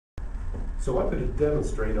So I'm going to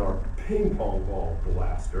demonstrate our ping pong ball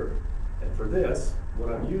blaster. And for this,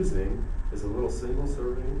 what I'm using is a little single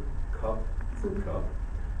serving cup, fruit cup.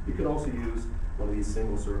 You can also use one of these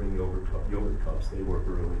single serving yogurt cups. They work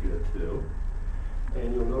really good too.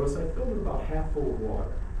 And you'll notice I filled it about half full of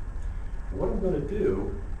water. What I'm going to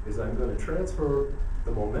do is I'm going to transfer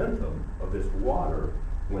the momentum of this water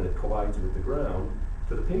when it collides with the ground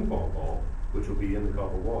to the ping pong ball, which will be in the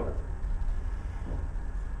cup of water.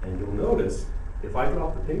 And you'll notice, if I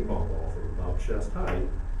drop the ping pong ball from about chest height,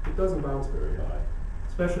 it doesn't bounce very high,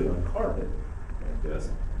 especially on carpet like this.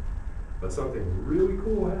 But something really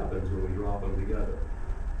cool happens when we drop them together.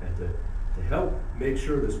 And to help make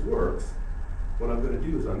sure this works, what I'm going to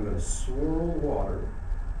do is I'm going to swirl water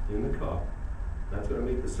in the cup. That's going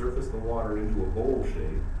to make the surface of the water into a bowl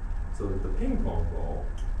shape so that the ping pong ball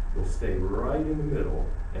will stay right in the middle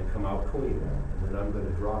and come out clean. And then I'm going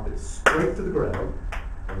to drop it straight to the ground,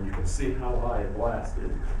 and you can see how high it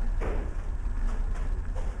blasted.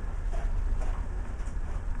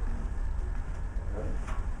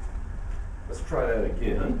 Let's try that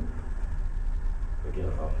again. Again,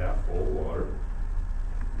 about half full of water.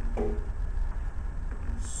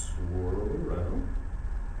 Swirl it around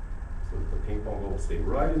so that the ping pong ball will stay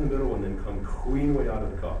right in the middle and then come cleanly out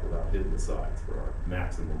of the cup without hitting the sides for our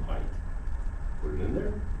maximum height. Put it in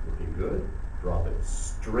there, looking good. Drop it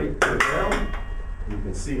straight to the ground, and you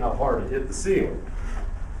can see how hard it hit the ceiling.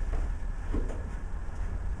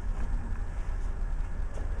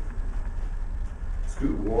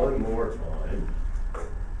 Scoot one more time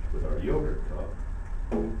with our yogurt cup.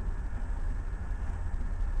 And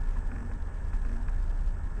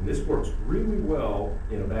this works really well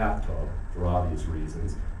in a bathtub for obvious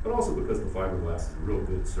reasons, but also because the fiberglass is a real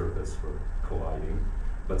good surface for colliding.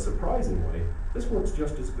 But surprisingly, this works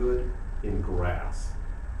just as good in grass.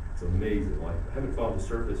 It's amazing. Like, I haven't found a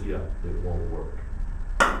surface yet that won't work.